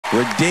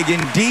We're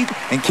digging deep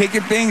and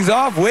kicking things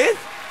off with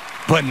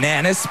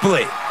Banana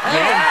Split.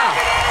 Yeah.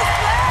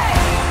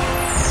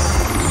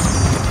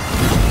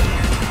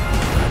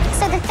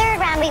 So the third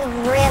round, we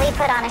really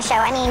put on a show.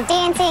 I mean,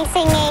 dancing,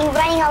 singing,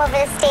 running all over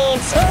the stage.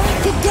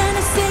 You're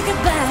gonna say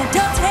goodbye,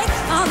 don't take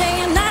all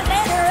day and not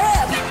let her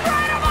up.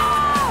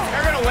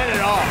 They're gonna win it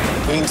all.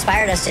 It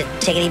inspired us to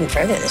take it even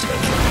further this week.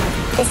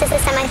 This is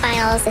the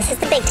semifinals. This is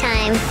the big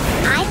time.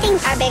 I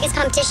think our biggest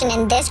competition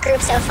in this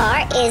group so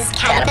far is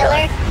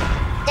Caterpillar.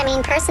 I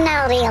mean,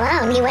 personality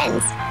alone, he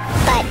wins.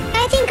 But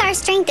I think our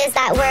strength is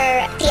that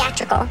we're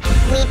theatrical.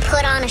 We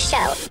put on a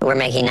show. We're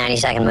making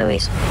 90-second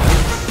movies.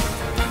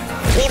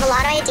 We have a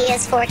lot of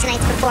ideas for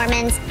tonight's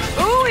performance.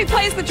 Ooh, he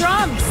plays the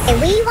drums. And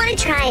we want to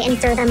try and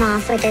throw them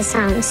off with this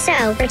song.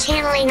 So we're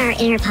channeling our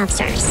inner pop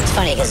stars. It's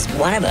funny because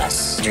one of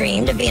us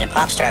dreamed of being a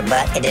pop star,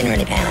 but it didn't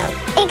really pan out.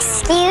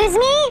 Excuse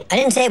me? I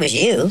didn't say it was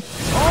you.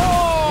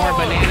 More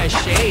banana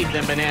shade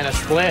than banana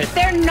split.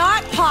 They're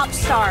not pop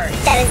stars.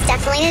 That is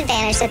definitely an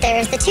advantage that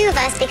there's the two of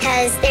us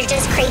because there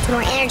just creates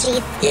more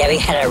energy. Yeah, we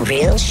had a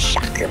real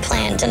shocker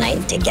plan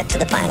tonight to get to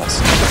the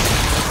finals.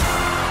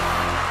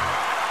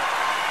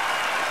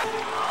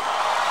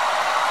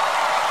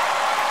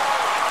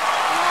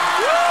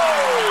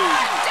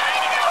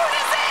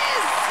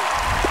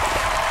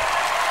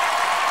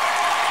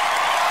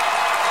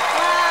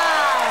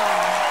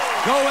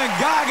 Going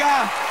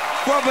gaga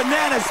for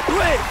Banana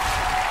Split.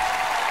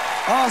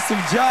 Awesome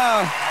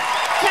job.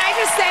 Can I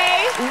just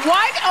say,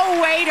 what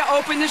a way to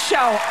open the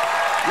show.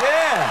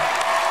 Yeah.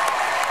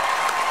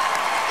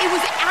 It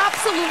was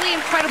absolutely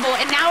incredible,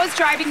 and now it's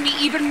driving me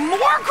even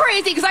more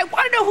crazy because I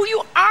want to know who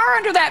you are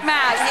under that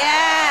mask.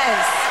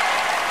 Yes.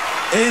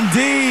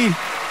 Indeed.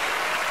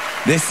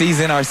 This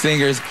season, our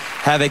singers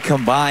have a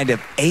combined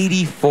of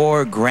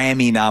 84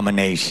 Grammy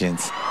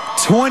nominations,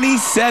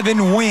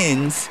 27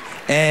 wins,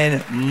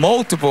 and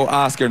multiple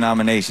Oscar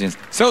nominations.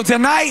 So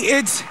tonight,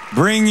 it's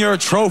Bring Your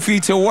Trophy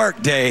to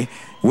Work Day.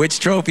 Which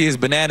trophy is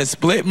Banana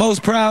Split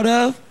most proud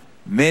of?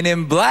 Men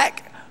in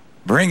Black,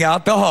 bring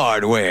out the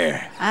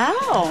hardware.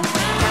 Oh.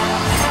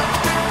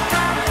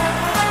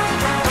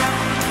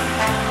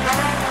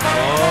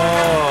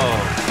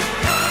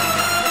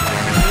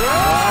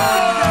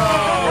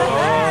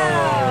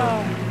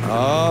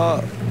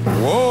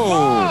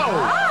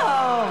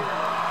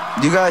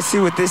 You guys see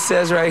what this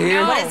says right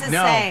here? No. What does it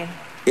say?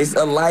 It's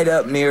a light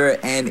up mirror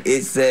and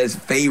it says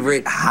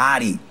favorite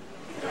hottie.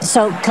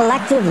 So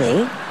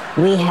collectively,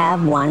 we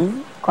have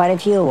won quite a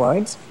few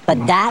awards,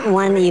 but that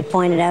one that you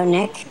pointed out,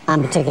 Nick,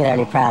 I'm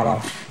particularly proud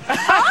of.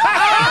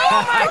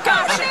 Oh my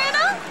gosh,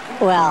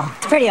 Anna! Well,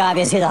 it's pretty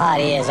obvious who the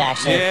hottie is,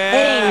 actually. Yeah. It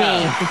ain't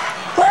me.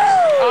 Woo!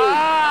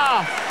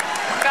 Ah,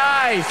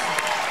 nice.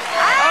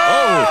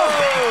 Oh.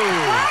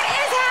 What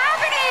is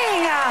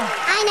happening?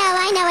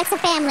 I know, it's a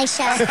family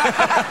show.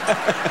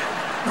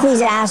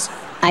 Please ask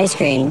Ice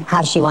Cream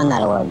how she won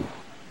that award.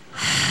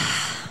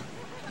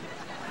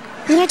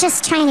 You're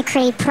just trying to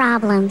create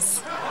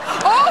problems.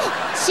 Oh,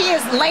 she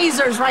has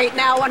lasers right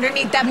now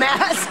underneath that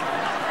mask.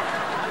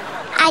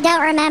 I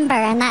don't remember,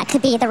 and that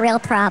could be the real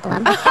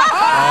problem. That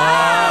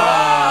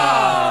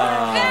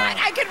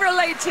I can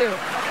relate to.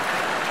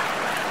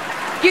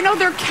 You know,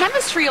 their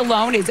chemistry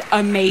alone is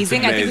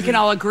amazing. I think we can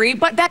all agree.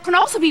 But that can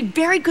also be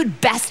very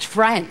good best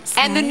friends.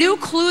 And the new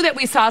clue that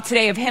we saw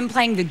today of him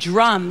playing the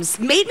drums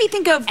made me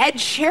think of Ed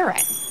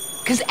Sheeran.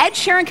 Because Ed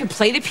Sheeran can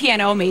play the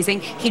piano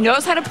amazing. He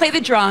knows how to play the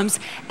drums.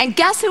 And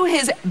guess who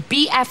his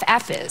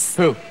BFF is?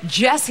 Who?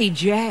 Jessie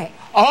J.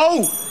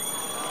 Oh!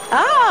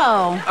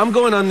 Oh. I'm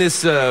going on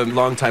this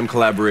longtime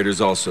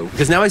collaborators also.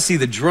 Because now I see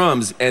the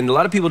drums, and a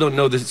lot of people don't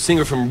know the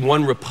singer from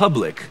One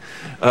Republic,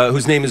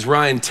 whose name is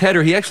Ryan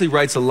Tedder. He actually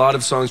writes a lot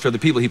of songs for other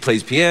people. He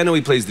plays piano,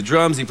 he plays the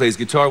drums, he plays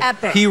guitar.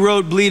 Epic. He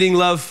wrote Bleeding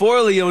Love for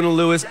Leona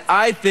Lewis.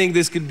 I think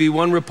this could be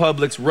One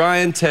Republic's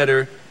Ryan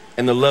Tedder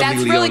and the lovely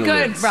That's Leona really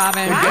good, Lewis.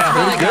 Robin. That's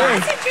really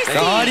good. That's interesting.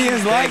 The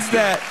audience likes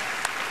that.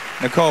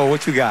 Nicole,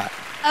 what you got?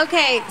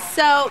 Okay,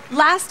 so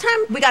last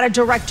time we got a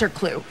director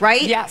clue,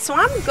 right? Yeah. So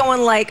I'm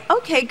going like,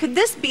 okay, could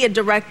this be a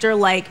director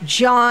like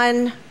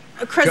John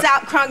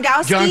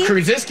Krongowski? John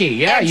Krasinski,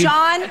 yeah. And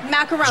John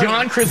Macaroni.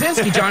 John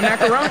Krasinski, John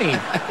Macaroni.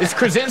 It's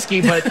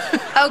Krasinski, but...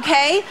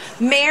 Okay,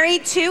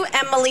 married to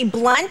Emily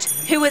Blunt,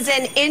 who was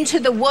in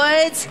Into the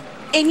Woods.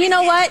 And you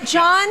know what?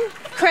 John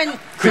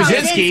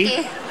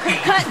Krasinski.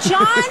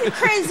 John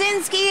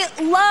Krasinski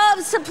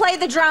loves to play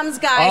the drums,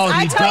 guys. Oh,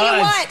 I he tell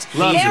you does. what,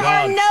 Loves there it.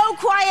 are no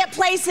quiet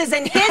places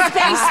in his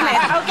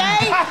basement,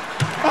 okay?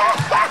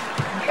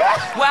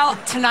 Well,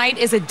 tonight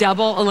is a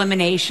double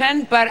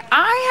elimination, but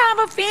I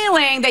have a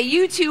feeling that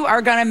you two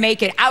are going to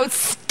make an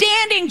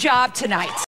outstanding job tonight.